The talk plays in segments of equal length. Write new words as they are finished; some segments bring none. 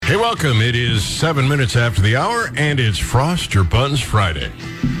Hey, welcome. It is 7 minutes after the hour, and it's Frost Your Buttons Friday.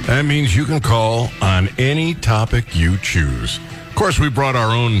 That means you can call on any topic you choose. Of course, we brought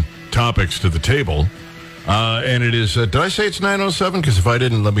our own topics to the table, and it is, did I say it's 9:07? Because if I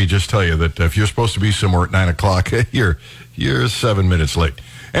didn't, let me just tell you that if you're supposed to be somewhere at 9 o'clock, you're 7 minutes late.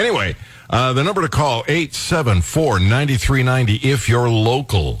 Anyway, the number to call, 874-9390 if you're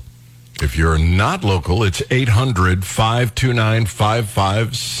local. If you're not local, it's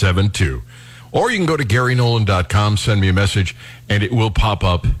 800-529-5572. Or you can go to GaryNolan.com, send me a message, and it will pop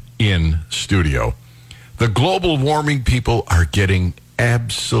up in studio. The global warming people are getting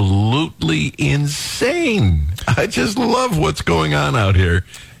absolutely insane. I just love what's going on out here.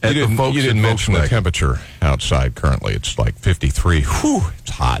 You didn't mention the temperature outside currently. It's like 53. Whew, it's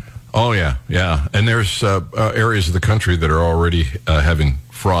hot. Oh, yeah. And there's areas of the country that are already having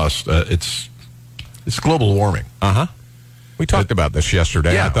frost. It's global warming. We talked about this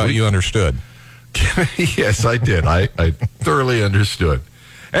yesterday. Yeah, I thought you understood. Yes, I did. I thoroughly understood.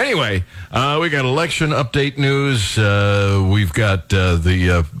 Anyway, we got election update news. We've got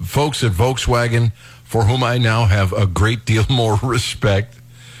the folks at Volkswagen, for whom I now have a great deal more respect.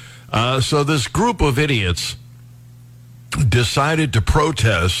 So this group of idiots decided to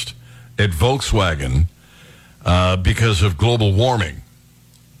protest at Volkswagen because of global warming.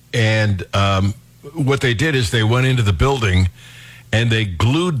 And what they did is they went into the building and they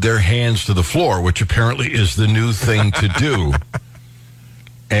glued their hands to the floor, which apparently is the new thing to do.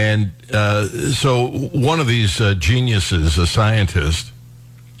 And so one of these geniuses, a scientist,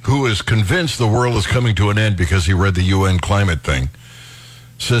 who is convinced the world is coming to an end because he read the UN climate thing,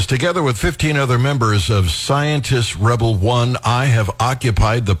 says, together with 15 other members of Scientist Rebel 1, I have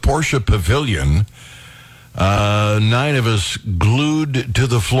occupied the Porsche Pavilion. 9 of us glued to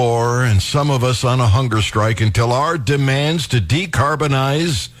the floor and some of us on a hunger strike until our demands to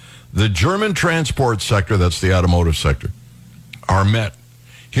decarbonize the German transport sector, that's the automotive sector, are met.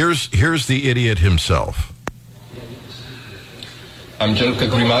 Here's the idiot himself. I'm Gianluca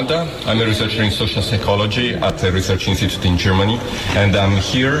Grimalda. I'm a researcher in social psychology at a research institute in Germany, and I'm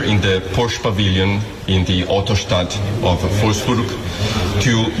here in the Porsche Pavilion in the Autostadt of Wolfsburg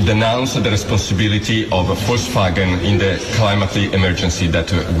to denounce the responsibility of Volkswagen in the climate emergency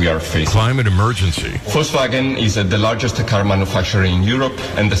that we are facing. Climate emergency. Volkswagen is the largest car manufacturer in Europe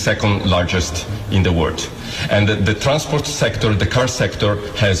and the second largest in the world. And the transport sector, the car sector,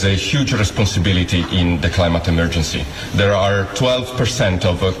 has a huge responsibility in the climate emergency. There are 12%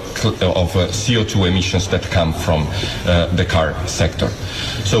 of CO2 emissions that come from the car sector.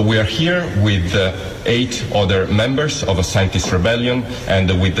 So we are here with 8 other members of a Scientist Rebellion and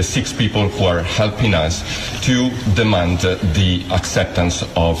with the 6 people who are helping us to demand the acceptance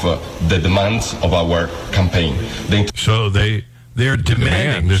of the demands of our campaign. So they're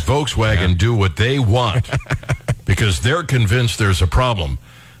demanding that Volkswagen do what they want because they're convinced there's a problem.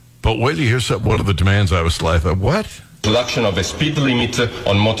 But wait till you hear one of the demands. I was like, what? Introduction of a speed limit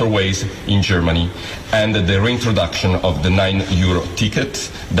on motorways in Germany and the reintroduction of the €9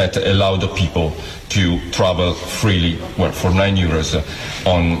 ticket that allowed the people to travel freely for €9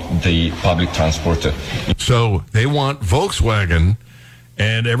 on the public transport. So they want Volkswagen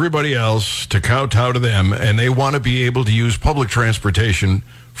and everybody else to kowtow to them, and they want to be able to use public transportation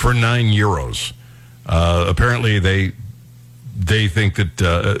for €9. Apparently, they think that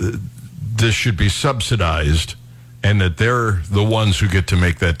this should be subsidized, and that they're the ones who get to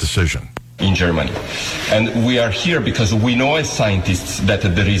make that decision. In Germany. And we are here because we know as scientists that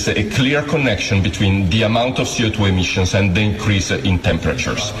there is a clear connection between the amount of CO2 emissions and the increase in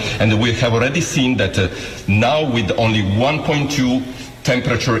temperatures. And we have already seen that now with only 1.2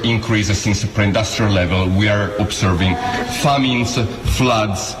 temperature increase since pre-industrial level, we are observing famines,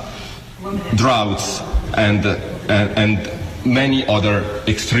 floods, droughts, and many other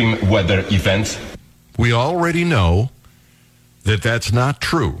extreme weather events. We already know that that's not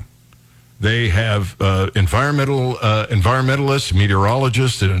true. They have environmentalists,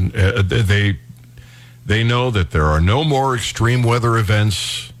 meteorologists, and they know that there are no more extreme weather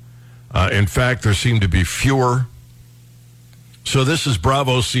events. In fact, there seem to be fewer. So this is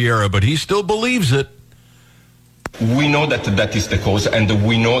Bravo Sierra, but he still believes it. We know that that is the cause, and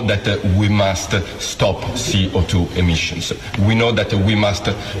we know that we must stop CO2 emissions. We know that we must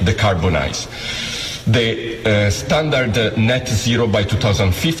decarbonize. The standard net zero by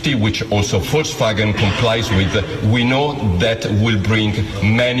 2050, which also Volkswagen complies with, we know that will bring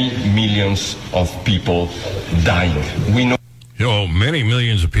many millions of people dying. We know. many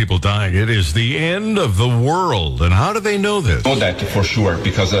millions of people dying. It is the end of the world. And how do they know this? I know that for sure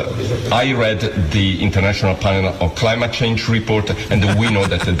because I read the International Panel on Climate Change report, and we know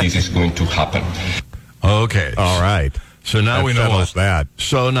that this is going to happen. Okay. All right. So now we know that.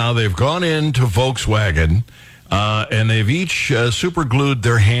 So now they've gone into Volkswagen, and they've each super glued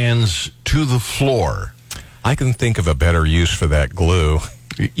their hands to the floor. I can think of a better use for that glue.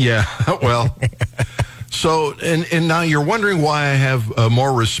 Yeah, well, so, and now you're wondering why I have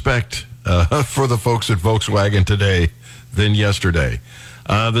more respect for the folks at Volkswagen today than yesterday.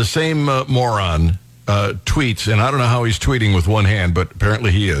 The same moron tweets, and I don't know how he's tweeting with one hand, but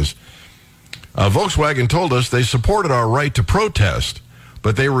apparently he is. Volkswagen told us they supported our right to protest,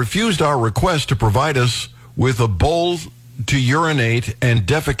 but they refused our request to provide us with a bowl to urinate and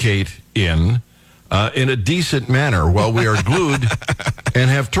defecate in a decent manner while we are glued and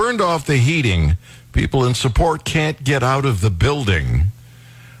have turned off the heating. People in support can't get out of the building.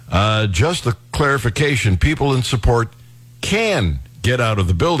 Just a clarification, people in support can get out of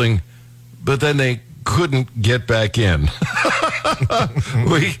the building, but then they couldn't get back in.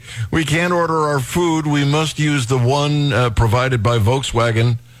 We can't order our food. We must use the one provided by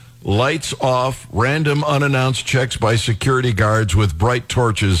Volkswagen. Lights off, random unannounced checks by security guards with bright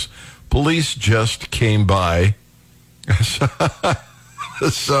torches. Police just came by.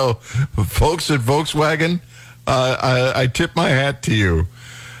 So, folks at Volkswagen, I tip my hat to you.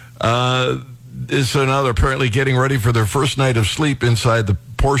 So now they're apparently getting ready for their first night of sleep inside the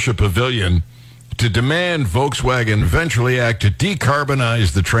Porsche Pavilion to demand Volkswagen eventually act to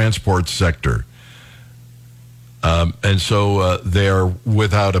decarbonize the transport sector. And so they are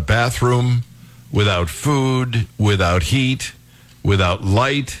without a bathroom, without food, without heat, without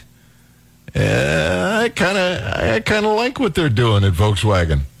light. I kind of like what they're doing at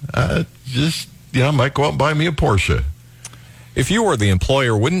Volkswagen. Might go out and buy me a Porsche. If you were the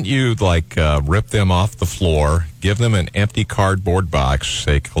employer, wouldn't you rip them off the floor, give them an empty cardboard box,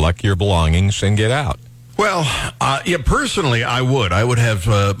 say collect your belongings and get out? Well, personally, I would. I would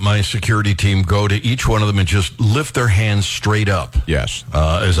have my security team go to each one of them and just lift their hands straight up. Yes.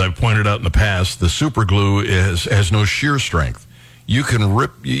 As I've pointed out in the past, the super glue has no shear strength. You can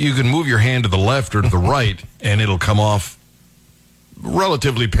move your hand to the left or to the right, and it'll come off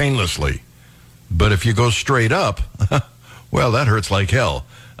relatively painlessly. But if you go straight up, well, that hurts like hell.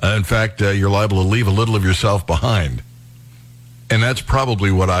 In fact, you're liable to leave a little of yourself behind. And that's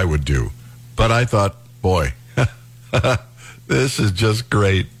probably what I would do. But I thought, boy, this is just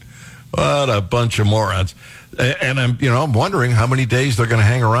great. What a bunch of morons. And I'm wondering how many days they're going to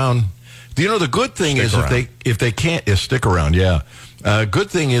hang around. The good thing is if they can't stick around, yeah. Good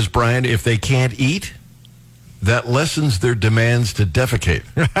thing is, Brian, if they can't eat, that lessens their demands to defecate.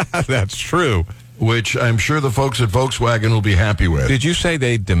 That's true. Which I'm sure the folks at Volkswagen will be happy with. Did you say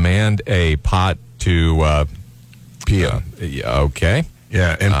they demand a pot to pee in? Okay.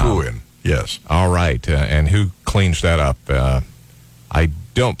 Yeah, and poo in. Yes. All right. And who cleans that up?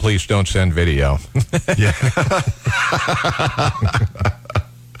 Please don't send video. Yeah.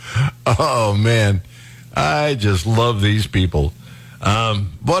 Oh, man. I just love these people.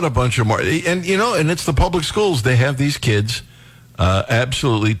 What a bunch of more. And it's the public schools. They have these kids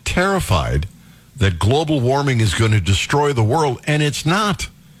absolutely terrified that global warming is going to destroy the world, and it's not.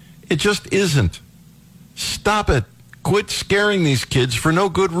 It just isn't. Stop it. Quit scaring these kids for no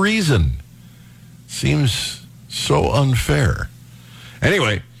good reason. Seems so unfair.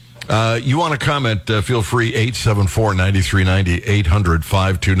 Anyway, you want to comment, feel free, 874-9390,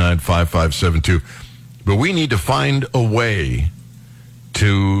 800-529-5572. But we need to find a way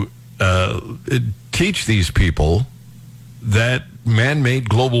to teach these people that man-made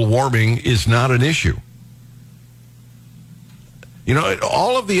global warming is not an issue.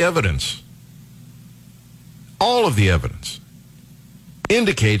 All of the evidence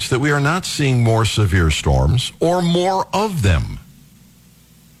indicates that we are not seeing more severe storms or more of them.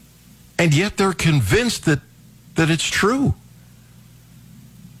 And yet they're convinced that it's true.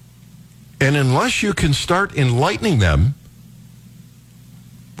 And unless you can start enlightening them,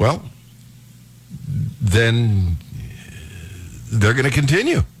 well, then they're going to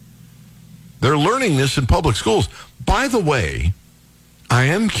continue. They're learning this in public schools. By the way, I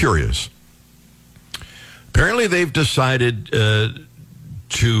am curious. Apparently they've decided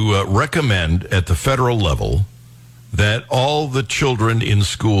to recommend at the federal level that all the children in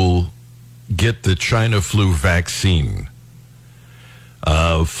school get the China flu vaccine.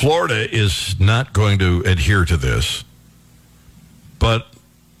 Florida is not going to adhere to this. But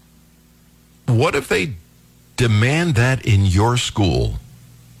what if they demand that in your school?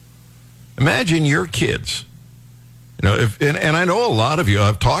 Imagine your kids. And I know a lot of you,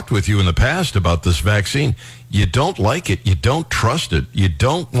 I've talked with you in the past about this vaccine. You don't like it. You don't trust it. You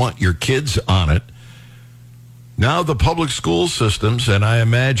don't want your kids on it. Now the public school systems, and I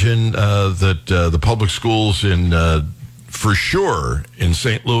imagine that the public schools for sure in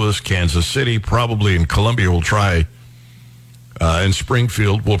St. Louis, Kansas City, probably in Columbia will try, in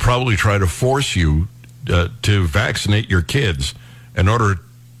Springfield, will probably try to force you to vaccinate your kids in order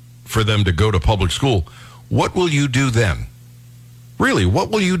for them to go to public school. What will you do then? Really, what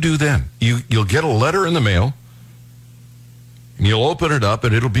will you do then? You'll get a letter in the mail, and you'll open it up,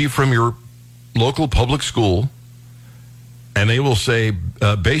 and it'll be from your local public school, and they will say,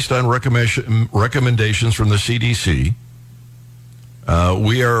 based on recommendations from the CDC,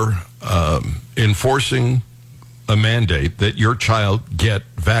 we are enforcing a mandate that your child get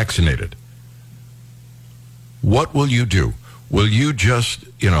vaccinated. What will you do? Will you just,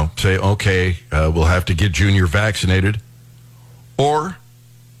 say, okay, we'll have to get Junior vaccinated? Or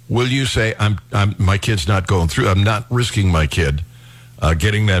will you say, my kid's not going through, I'm not risking my kid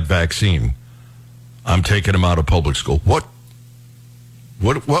getting that vaccine. I'm taking him out of public school. What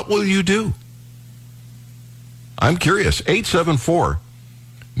will you do? I'm curious. 874-9390,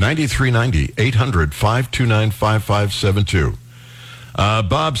 800-529-5572.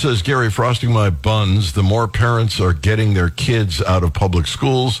 Bob says, Gary, frosting my buns, the more parents are getting their kids out of public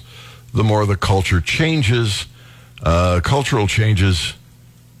schools, the more the culture changes. Cultural changes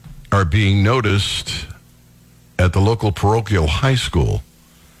are being noticed at the local parochial high school.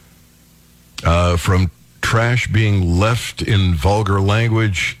 From trash being left in vulgar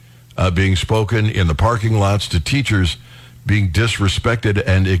language being spoken in the parking lots to teachers being disrespected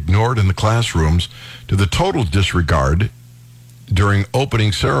and ignored in the classrooms to the total disregard during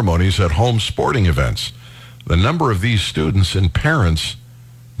opening ceremonies at home sporting events. The number of these students and parents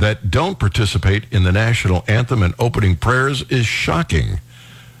that don't participate in the national anthem and opening prayers is shocking.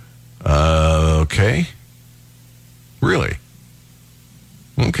 Okay. Really?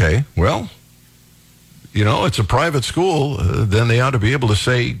 Okay. Well, it's a private school. Then they ought to be able to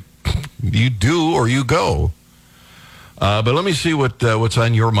say, you do or you go. But let me see what's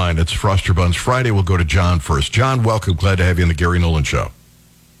on your mind. It's Froster Buns Friday. We'll go to John first. John, welcome. Glad to have you on the Gary Nolan Show.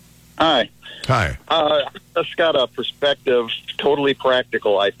 Hi. Hi. Just got a perspective, totally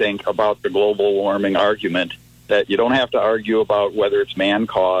practical, I think, about the global warming argument, that you don't have to argue about whether it's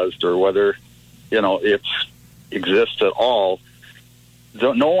man-caused or whether, it exists at all.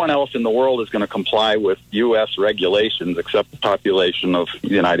 No one else in the world is going to comply with U.S. regulations except the population of the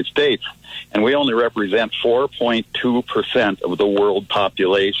United States. And we only represent 4.2% of the world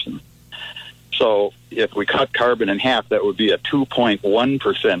population. So if we cut carbon in half, that would be a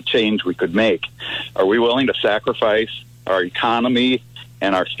 2.1% change we could make. Are we willing to sacrifice our economy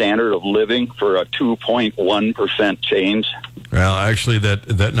and our standard of living for a 2.1% change? Well, actually,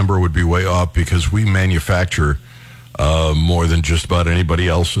 that number would be way off because we manufacture more than just about anybody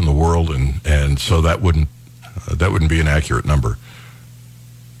else in the world, and so that wouldn't be an accurate number.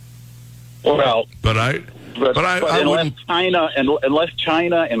 Well, but unless China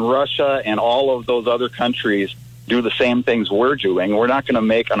and Russia and all of those other countries do the same things we're doing, we're not going to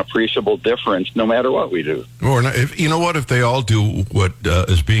make an appreciable difference no matter what we do. Or if they all do what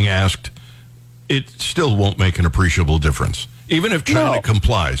is being asked, it still won't make an appreciable difference. Even if China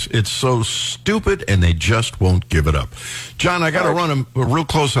complies, it's so stupid, and they just won't give it up. John, I got to run them real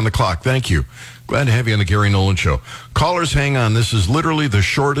close on the clock. Thank you. Glad to have you on the Gary Nolan Show. Callers, hang on. This is literally the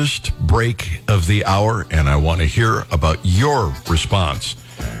shortest break of the hour, and I want to hear about your response.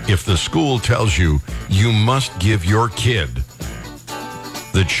 If the school tells you you must give your kid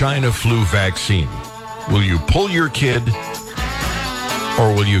the China flu vaccine, will you pull your kid,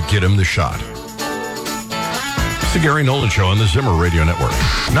 or will you get him the shot? It's the Gary Nolan Show on the Zimmer Radio Network.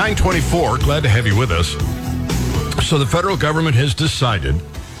 924, glad to have you with us. So the federal government has decided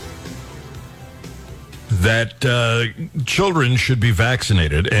that children should be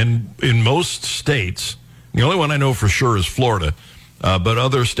vaccinated. And in most states, the only one I know for sure is Florida, but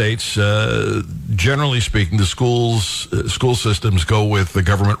other states, generally speaking, the school systems go with the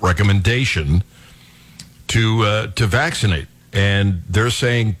government recommendation to vaccinate. And they're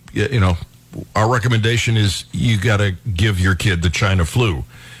saying, our recommendation is you got to give your kid the China flu.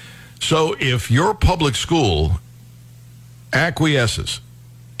 So if your public school acquiesces,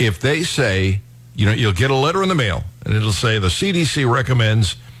 if they say, you'll get a letter in the mail and it'll say the CDC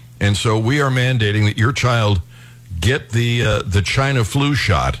recommends, and so we are mandating that your child get the China flu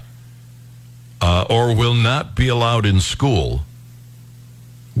shot or will not be allowed in school,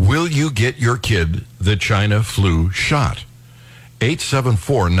 will you get your kid the China flu shot?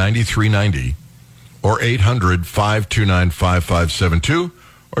 874-9390 or 800-529-5572,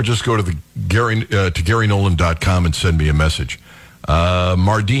 or just go to to GaryNolan.com and send me a message.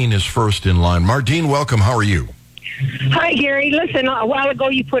 Mardine is first in line. Mardine, welcome. How are you? Hi, Gary. Listen, a while ago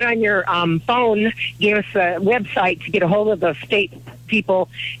you put on your phone, gave us a website to get a hold of the state people.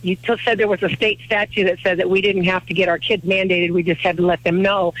 You said there was a state statute that said that we didn't have to get our kids mandated. We just had to let them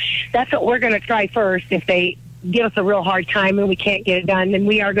know. That's what we're going to try first. If they give us a real hard time and we can't get it done, then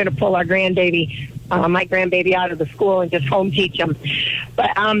we are going to pull our my grandbaby out of the school and just home teach them.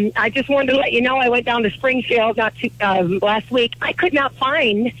 But I just wanted to let you know I went down to Springfield last week. I could not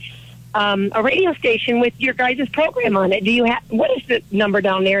find a radio station with your guys' program on it. What is the number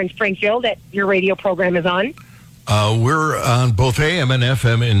down there in Springfield that your radio program is on? We're on both AM and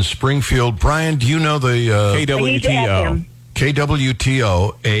FM in Springfield. Brian, do you know the KWTO.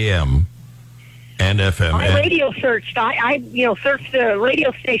 KWTO AM and FM? I radio searched. I searched the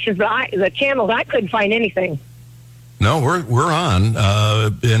radio stations, but the channels, I couldn't find anything. No, we're on,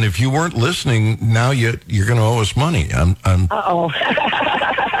 and if you weren't listening, now you're going to owe us money. Uh-oh.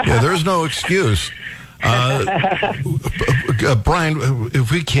 Yeah, there's no excuse. Brian,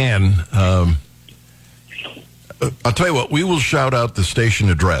 if we can, I'll tell you what, we will shout out the station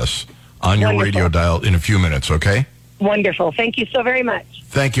address on your radio dial in a few minutes, okay? Wonderful. Thank you so very much.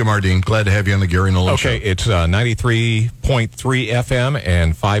 Thank you, Mardine. Glad to have you on the Gary Nolan Show. Okay, it's 93.3 FM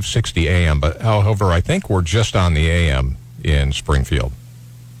and 560 AM, but however, I think we're just on the AM in Springfield.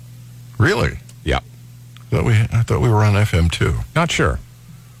 Really? Yeah. I thought we were on FM too. Not sure.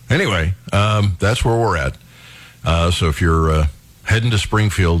 Anyway, that's where we're at. So if you're heading to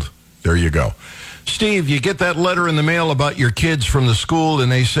Springfield, there you go. Steve, you get that letter in the mail about your kids from the school,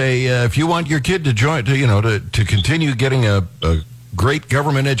 and they say if you want your kid to join, to continue getting a great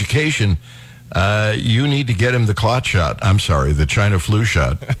government education, you need to get him the clot shot. I'm sorry, the China flu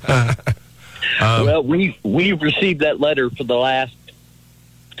shot. Well, we've received that letter for the last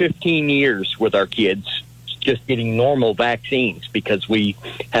 15 years with our kids, just getting normal vaccines because we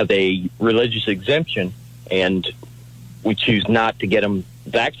have a religious exemption and we choose not to get them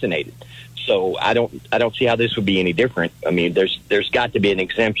vaccinated. So I don't see how this would be any different. I mean, there's got to be an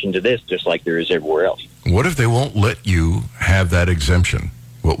exemption to this, just like there is everywhere else. What if they won't let you have that exemption?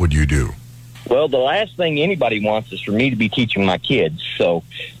 What would you do? Well, the last thing anybody wants is for me to be teaching my kids, so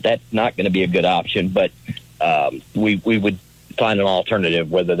that's not going to be a good option. But we would find an alternative,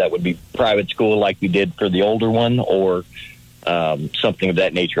 whether that would be private school like we did for the older one or something of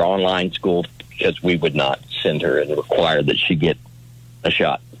that nature, online school, because we would not send her and require that she get a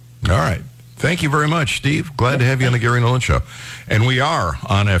shot. All right. Thank you very much, Steve. Glad to have you on the Gary Nolan Show. And we are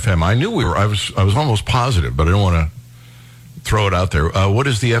on FM. I knew we were. I was almost positive, but I don't want to throw it out there. What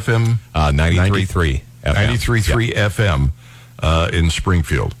is the FM? 93.3 FM. 93.3 FM in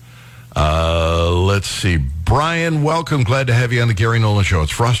Springfield. Let's see. Brian, welcome. Glad to have you on the Gary Nolan Show.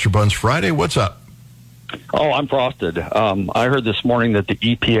 It's Frost Your Buns Friday. What's up? Oh, I'm Frosted. I heard this morning that the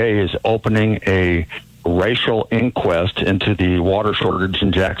EPA is opening a racial inquest into the water shortage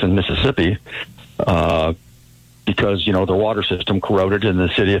in Jackson, Mississippi, because, their water system corroded and the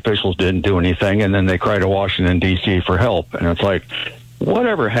city officials didn't do anything, and then they cried to Washington, D.C. for help. And it's like,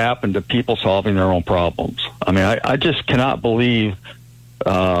 whatever happened to people solving their own problems? I mean, I just cannot believe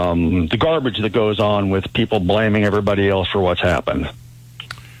the garbage that goes on with people blaming everybody else for what's happened.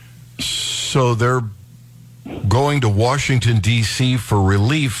 So they're going to Washington, D.C. for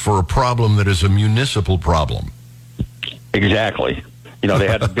relief for a problem that is a municipal problem. Exactly. They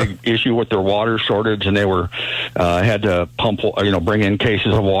had a big issue with their water shortage, and they had to bring in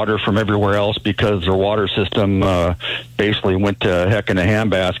cases of water from everywhere else because their water system basically went to heck in a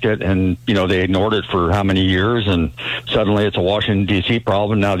handbasket, and they ignored it for how many years, and suddenly it's a Washington D.C.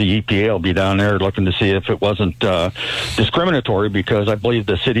 problem. Now the EPA will be down there looking to see if it wasn't discriminatory, because I believe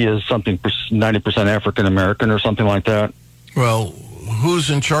the city is something 90% African American or something like that. Well, who's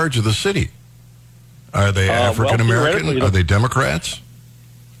in charge of the city? Are they African American? Are they Democrats?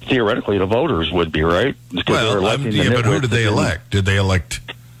 Theoretically, the voters would be, right? Well, but who did they elect? Did they elect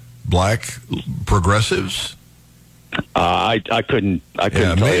black progressives? I couldn't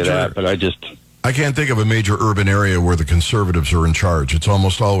tell you that, but I can't think of a major urban area where the conservatives are in charge. It's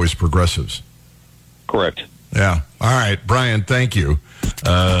almost always progressives. Correct. Yeah. All right, Brian, thank you.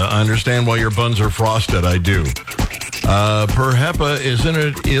 I understand why your buns are frosted. I do. Per HEPA, isn't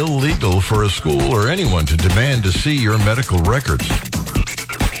it illegal for a school or anyone to demand to see your medical records?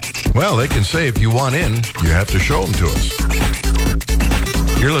 Well, they can say if you want in, you have to show them to us.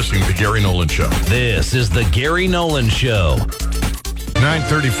 You're listening to The Gary Nolan Show. This is The Gary Nolan Show.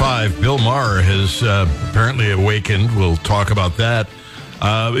 9:35, Bill Maher has apparently awakened. We'll talk about that.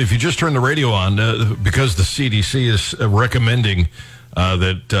 If you just turn the radio on, because the CDC is recommending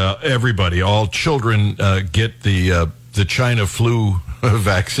that everybody, all children, get the China flu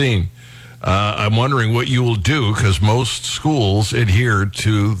vaccine, I'm wondering what you will do, because most schools adhere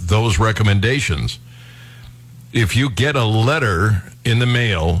to those recommendations. If you get a letter in the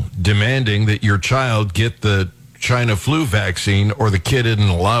mail demanding that your child get the China flu vaccine, or the kid isn't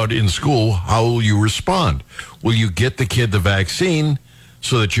allowed in school, how will you respond? Will you get the kid the vaccine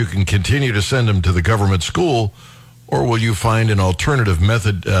so that you can continue to send them to the government school, or will you find an alternative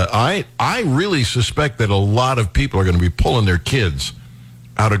method? I really suspect that a lot of people are going to be pulling their kids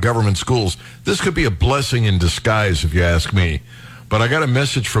out of government schools. This could be a blessing in disguise, if you ask me. But I got a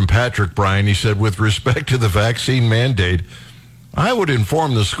message from Patrick Bryan. He said, with respect to the vaccine mandate, I would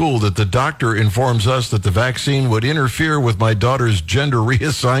inform the school that the doctor informs us that the vaccine would interfere with my daughter's gender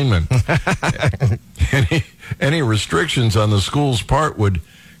reassignment. Any restrictions on the school's part would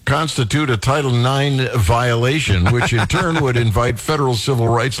constitute a Title IX violation, which in turn would invite federal civil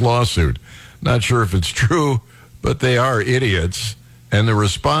rights lawsuit. Not sure if it's true, but they are idiots, and the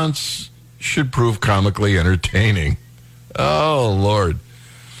response should prove comically entertaining. Oh, Lord.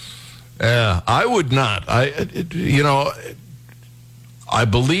 I would not. I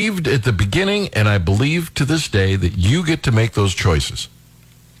believed at the beginning, and I believe to this day, that you get to make those choices.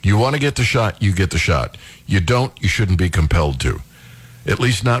 You want to get the shot, you get the shot. You don't, you shouldn't be compelled to. At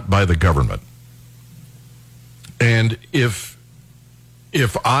least not by the government. And if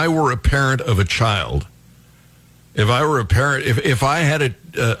I were a parent of a child, if I had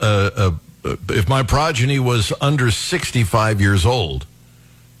if my progeny was under 65 years old,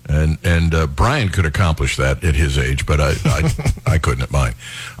 and Brian could accomplish that at his age, but I couldn't at mine,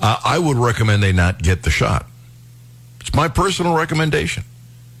 I would recommend they not get the shot. It's my personal recommendation.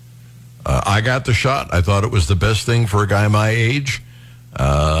 I got the shot. I thought it was the best thing for a guy my age.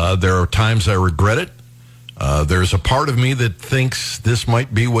 There are times I regret it. There's a part of me that thinks this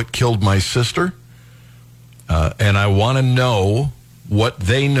might be what killed my sister. And I want to know what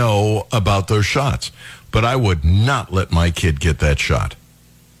they know about those shots. But I would not let my kid get that shot.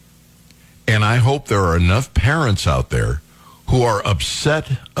 And I hope there are enough parents out there who are upset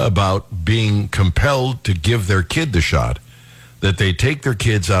about being compelled to give their kid the shot that they take their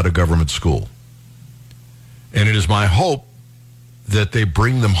kids out of government school. And it is my hope that they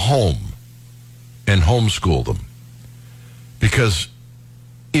bring them home and homeschool them. Because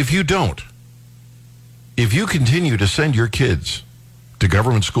if you don't, if you continue to send your kids to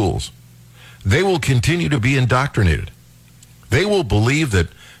government schools, they will continue to be indoctrinated. They will believe that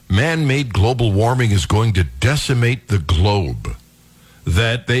man-made global warming is going to decimate the globe,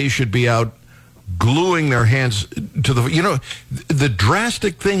 that they should be out gluing their hands to the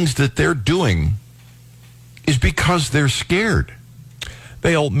drastic things that they're doing is because they're scared.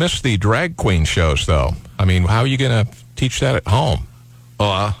 They'll miss the drag queen shows, though. I mean, how are you going to teach that at home?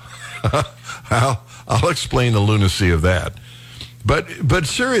 Oh, I'll explain the lunacy of that. But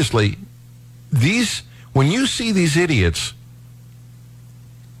seriously, when you see these idiots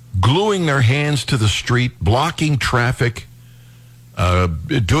gluing their hands to the street, blocking traffic,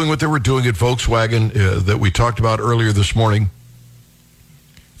 doing what they were doing at Volkswagen that we talked about earlier this morning,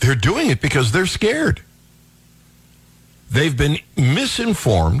 they're doing it because they're scared. They've been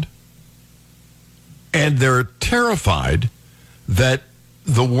misinformed, and they're terrified that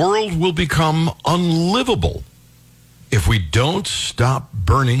the world will become unlivable if we don't stop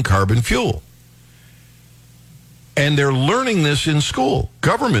burning carbon fuel. And they're learning this in school,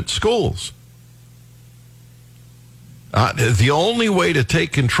 government schools. The only way to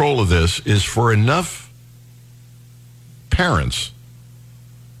take control of this is for enough parents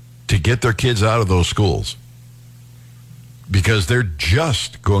to get their kids out of those schools, because they're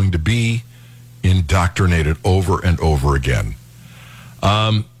just going to be indoctrinated over and over again.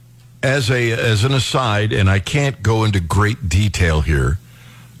 As an aside, and I can't go into great detail here,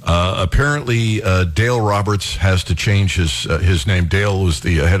 apparently Dale Roberts has to change his name. Dale was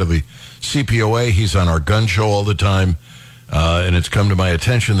the head of the CPOA. He's on our gun show all the time, and it's come to my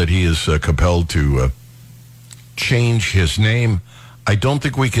attention that he is compelled to change his name. I don't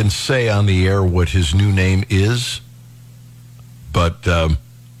think we can say on the air what his new name is, but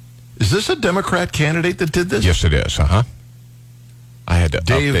is this a Democrat candidate that did this? Yes, it is. I had to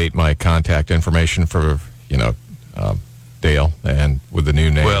update my contact information for, Dale, and with the new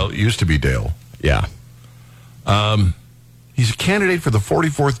name. Well, it used to be Dale. Yeah. He's a candidate for the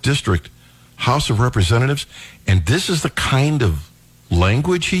 44th District House of Representatives, and this is the kind of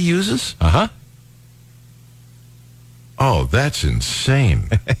language he uses? Oh, that's insane.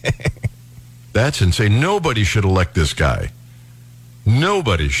 That's insane. Nobody should elect this guy.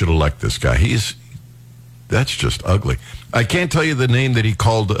 Nobody should elect this guy. That's just ugly. I can't tell you the name that he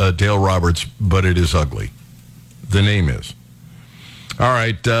called Dale Roberts, but it is ugly. The name is. All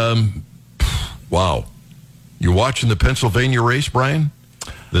right. Wow. You watching the Pennsylvania race, Brian?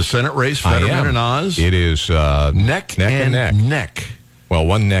 The Senate race, Fetterman and Oz? It is neck and neck. Well,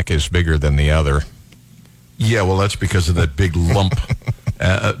 one neck is bigger than the other. Yeah, well, that's because of that big lump.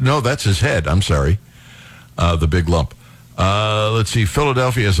 No, that's his head. I'm sorry. The big lump. Let's see.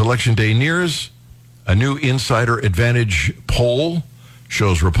 Philadelphia, as Election Day nears, a new Insider Advantage poll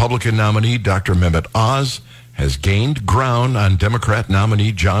shows Republican nominee Dr. Mehmet Oz has gained ground on Democrat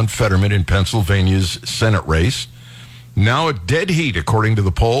nominee John Fetterman in Pennsylvania's Senate race. Now a dead heat, according to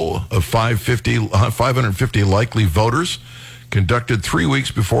the poll of 550 likely voters conducted 3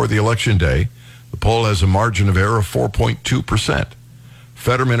 weeks before the election day. The poll has a margin of error of 4.2%.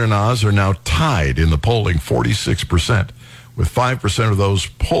 Fetterman and Oz are now tied in the polling, 46%, with 5% of those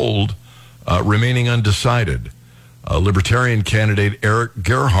polled remaining undecided. Libertarian candidate Eric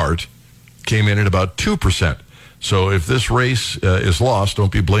Gerhardt came in at about 2%. So if this race is lost,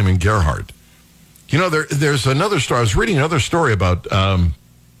 don't be blaming Gerhardt. You know, there's another story. I was reading another story about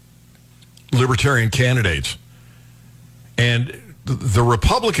Libertarian candidates. And the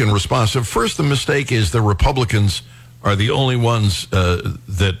Republican response, at first the mistake is the Republicans are the only ones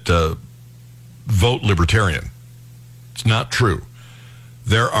that vote Libertarian. It's not true.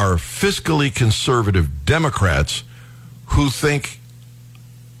 There are fiscally conservative Democrats who think,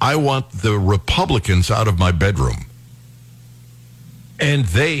 I want the Republicans out of my bedroom. And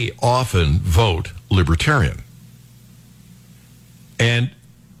they often vote Libertarian. And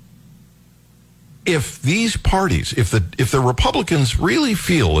if these parties, if the Republicans really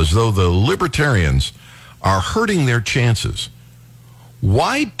feel as though the Libertarians are hurting their chances,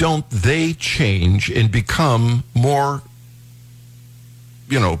 why don't they change and become more,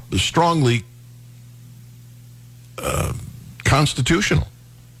 strongly constitutional?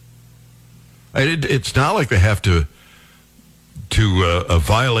 It's not like they have to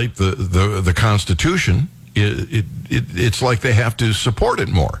violate the Constitution. It's like they have to support it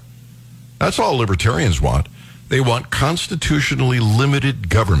more. That's all libertarians want. They want constitutionally limited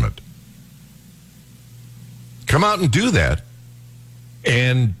government. Come out and do that,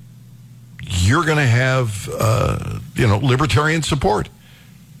 and you're going to have, libertarian support.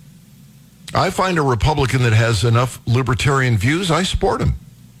 I find a Republican that has enough libertarian views, I support him.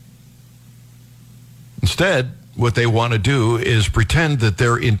 Instead, what they want to do is pretend that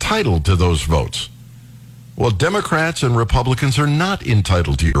they're entitled to those votes. Well, Democrats and Republicans are not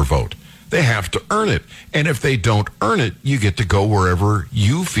entitled to your vote. They have to earn it. And if they don't earn it, you get to go wherever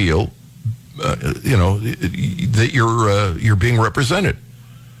you feel, that you're being represented.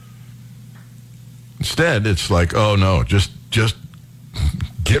 Instead, it's like, oh, no, just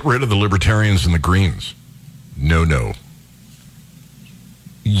get rid of the Libertarians and the Greens. No.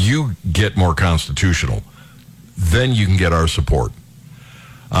 You get more constitutional. Then you can get our support.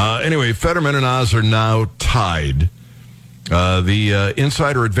 Anyway, Fetterman and Oz are now tied. The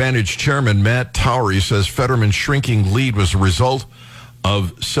Insider Advantage chairman, Matt Towery, says Fetterman's shrinking lead was a result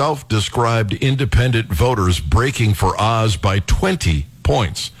of self-described independent voters breaking for Oz by 20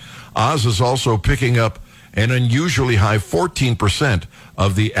 points. Oz is also picking up an unusually high 14%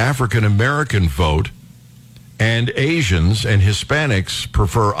 of the African-American vote, and Asians and Hispanics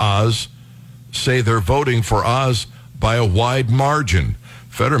prefer Oz, say they're voting for Oz by a wide margin.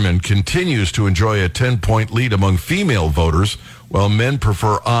 Fetterman continues to enjoy a 10-point lead among female voters, while men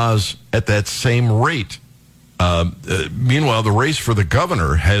prefer Oz at that same rate. Meanwhile, the race for the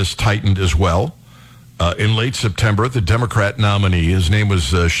governor has tightened as well. In late September, the Democrat nominee, his name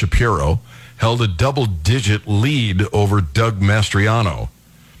was Shapiro, held a double-digit lead over Doug Mastriano.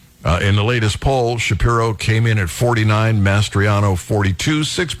 In the latest poll, Shapiro came in at 49, Mastriano 42.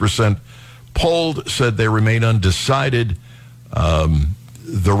 6% polled said they remain undecided.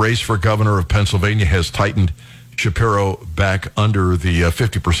 The race for governor of Pennsylvania has tightened Shapiro back under the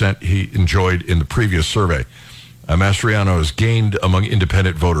 50% he enjoyed in the previous survey. Mastriano has gained among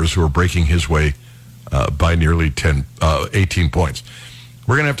independent voters who are breaking his way by nearly 18 points.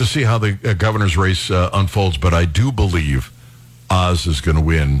 We're going to have to see how the governor's race unfolds, but I do believe Oz is going to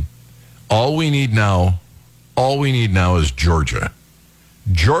win. All we need now is Georgia.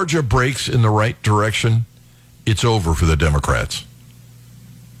 Georgia breaks in the right direction. It's over for the Democrats.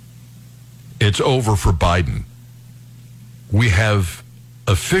 It's over for Biden. We have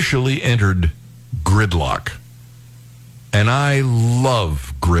officially entered gridlock. And I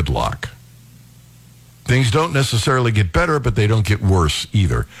love gridlock. Things don't necessarily get better, but they don't get worse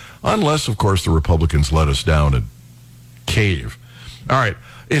either. Unless, of course, the Republicans let us down and cave. All right.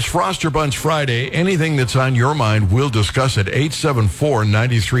 It's Frost or Bunch Friday. Anything that's on your mind, we'll discuss it.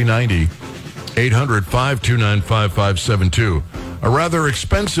 874-9390, 800-529-5572. A rather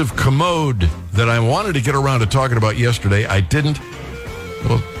expensive commode that I wanted to get around to talking about yesterday. I didn't.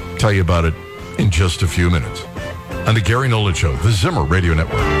 We'll tell you about it in just a few minutes. On the Gary Nolan Show, the Zimmer Radio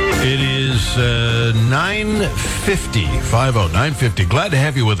Network. It is 9:50. Glad to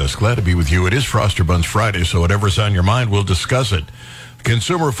have you with us. Glad to be with you. It is Frost or Bunch Friday, so whatever's on your mind, we'll discuss it.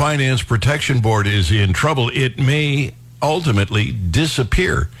 Consumer Finance Protection Board is in trouble. It may ultimately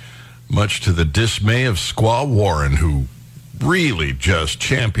disappear, much to the dismay of Squaw Warren, who really just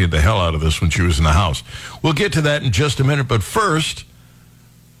championed the hell out of this when she was in the House. We'll get to that in just a minute, but first,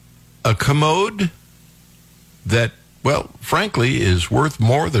 a commode that, well, frankly, is worth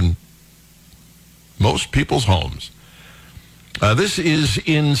more than most people's homes. This is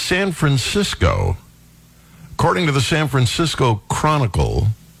in San Francisco. According to the San Francisco Chronicle,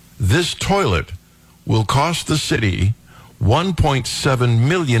 this toilet will cost the city $1.7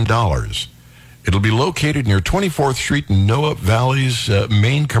 million. It'll be located near 24th Street in Noah Valley's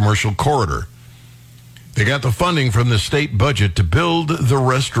main commercial corridor. They got the funding from the state budget to build the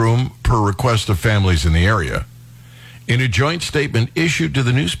restroom per request of families in the area. In a joint statement issued to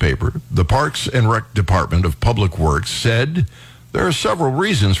the newspaper, the Parks and Rec Department of Public Works said there are several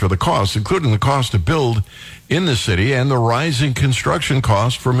reasons for the cost, including the cost to build in the city and the rising construction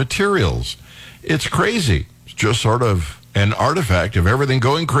costs for materials. It's crazy. It's just sort of an artifact of everything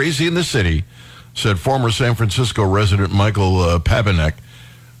going crazy in the city, said former San Francisco resident Michael Pabinek.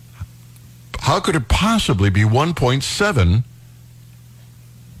 How could it possibly be $1.7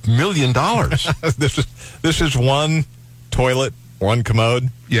 million? This is one toilet, one commode?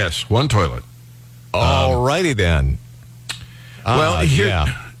 Yes, one toilet. All righty then. Well,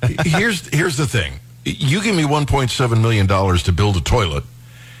 here's the thing. You give me $1.7 million to build a toilet,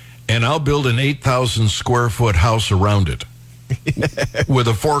 and I'll build an 8,000 square foot house around it with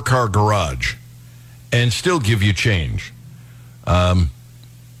a 4-car garage and still give you change.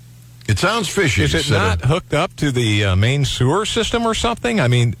 It sounds fishy. Is it not hooked up to the main sewer system or something? I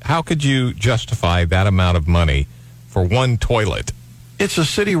mean, how could you justify that amount of money for one toilet? It's a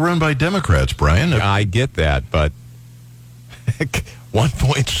city run by Democrats, Brian. I get that, but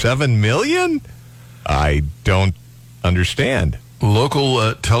 $1.7 million? I don't understand.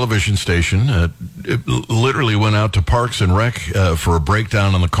 Local television station it literally went out to Parks and Rec for a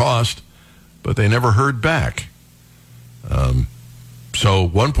breakdown on the cost, but they never heard back. So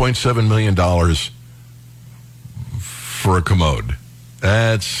 $1.7 million for a commode.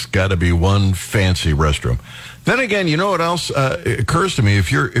 That's got to be one fancy restroom. Then again, you know what else occurs to me?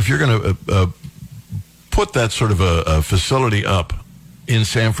 If you're going to put that sort of a facility up in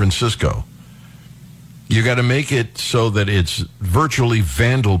San Francisco, you got to make it so that it's virtually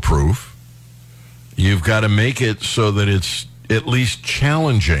vandal-proof. You've got to make it so that it's at least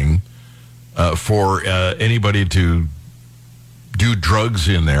challenging for anybody to do drugs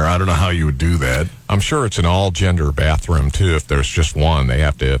in there. I don't know how you would do that. I'm sure it's an all-gender bathroom, too. If there's just one, they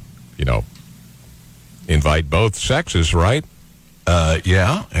have to, invite both sexes, right?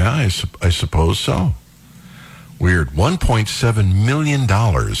 Yeah, I suppose so. Weird. $1.7 million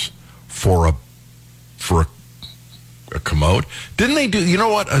for a commode. Didn't they do, you know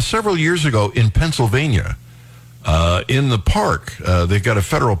what, several years ago in Pennsylvania, in the park, they've got a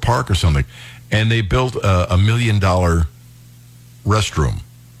federal park or something, and they built a $1 million restroom.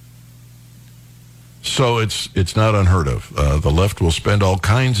 So it's not unheard of. The left will spend all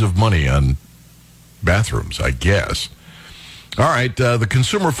kinds of money on bathrooms, I guess. All right, the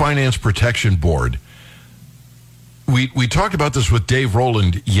Consumer Finance Protection Board. We talked about this with Dave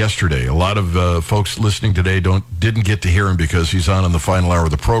Rowland yesterday. A lot of folks listening today didn't get to hear him because he's on in the final hour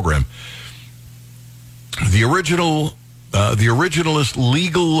of the program. The originalist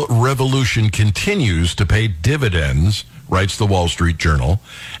legal revolution continues to pay dividends, writes the Wall Street Journal,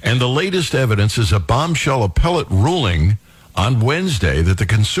 and the latest evidence is a bombshell appellate ruling on Wednesday that the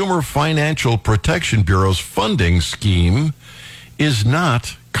Consumer Financial Protection Bureau's funding scheme is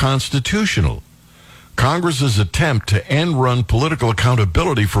not constitutional. Congress's attempt to end-run political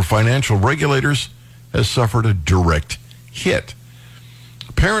accountability for financial regulators has suffered a direct hit.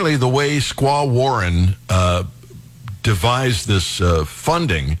 Apparently, the way Squaw Warren devised this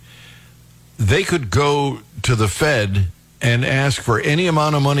funding, they could go to the Fed and ask for any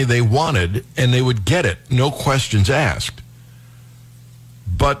amount of money they wanted, and they would get it, no questions asked.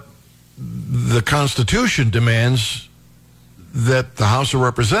 But the Constitution demands that the House of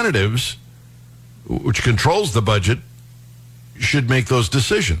Representatives, which controls the budget, should make those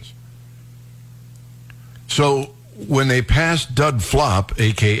decisions. So when they passed Dodd-Flop,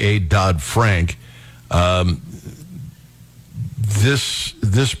 a.k.a. Dodd-Frank, this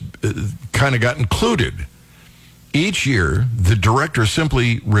kind of got included. Each year, the director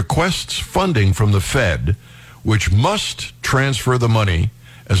simply requests funding from the Fed, which must transfer the money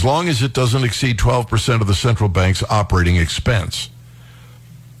as long as it doesn't exceed 12% of the central bank's operating expense.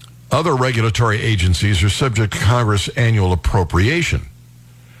 Other regulatory agencies are subject to Congress' annual appropriation.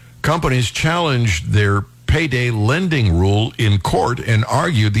 Companies challenged their payday lending rule in court and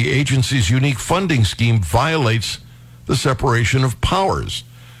argued the agency's unique funding scheme violates the separation of powers.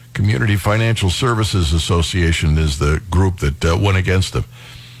 Community Financial Services Association is the group that went against them.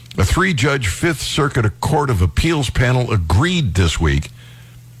 A 3-judge Fifth Circuit Court of Appeals panel agreed this week,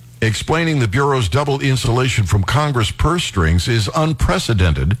 explaining the Bureau's double insulation from Congress purse strings is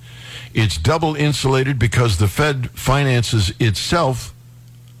unprecedented. It's double insulated because the Fed finances itself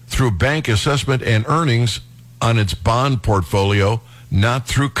through bank assessment and earnings on its bond portfolio, not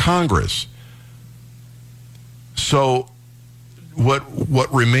through Congress. So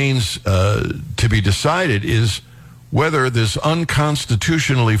what remains to be decided is whether this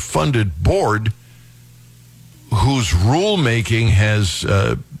unconstitutionally funded board, whose rulemaking has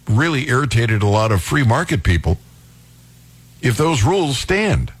really irritated a lot of free market people, if those rules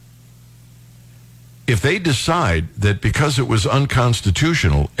stand. If they decide that because it was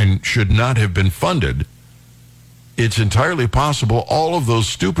unconstitutional and should not have been funded, it's entirely possible all of those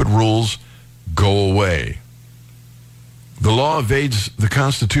stupid rules go away. The law evades the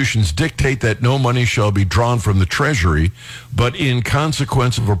Constitution's dictate that no money shall be drawn from the Treasury, but in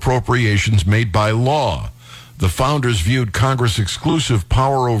consequence of appropriations made by law. The founders viewed Congress' exclusive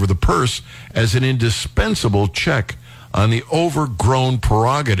power over the purse as an indispensable check on the overgrown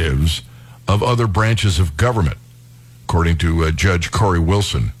prerogatives of other branches of government, according to Judge Corey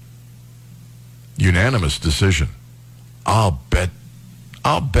Wilson. Unanimous decision. I'll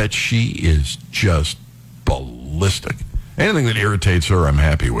bet she is just ballistic. Anything that irritates her, I'm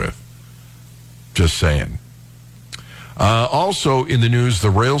happy with. Just saying. Also in the news, the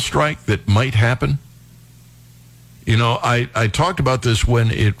rail strike that might happen. You know, I talked about this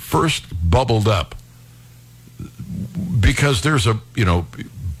when it first bubbled up, because there's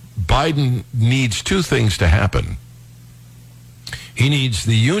Biden needs two things to happen. He needs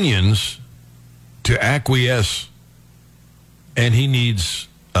the unions to acquiesce, and he needs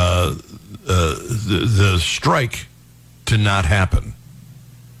the strike to not happen.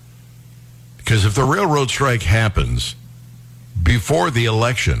 Because if the railroad strike happens before the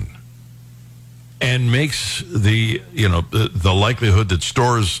election and makes the likelihood that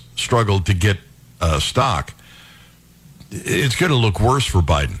stores struggle to get stock, it's going to look worse for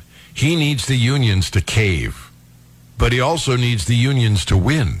Biden. He needs the unions to cave, but he also needs the unions to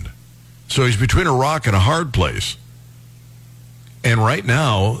win. So he's between a rock and a hard place. And right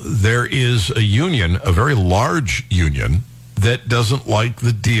now, there is a union, a very large union, that doesn't like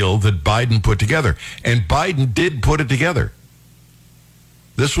the deal that Biden put together. And Biden did put it together.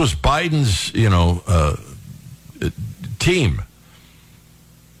 This was Biden's, team.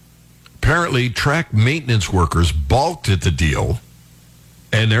 Apparently, track maintenance workers balked at the deal,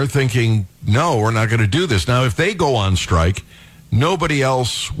 and they're thinking, no, we're not going to do this. Now, if they go on strike, nobody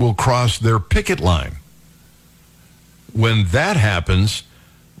else will cross their picket line. When that happens,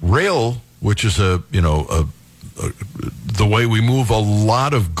 rail, which is the way we move a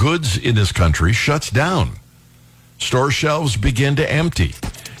lot of goods in this country, shuts down. Store shelves begin to empty,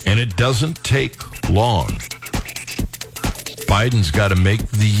 and it doesn't take long. Biden's got to make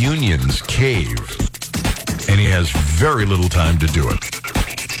the unions cave, and he has very little time to do it.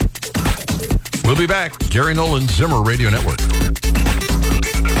 We'll be back. Gary Nolan, Zimmer Radio Network.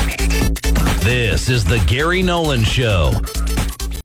 This is the Gary Nolan Show.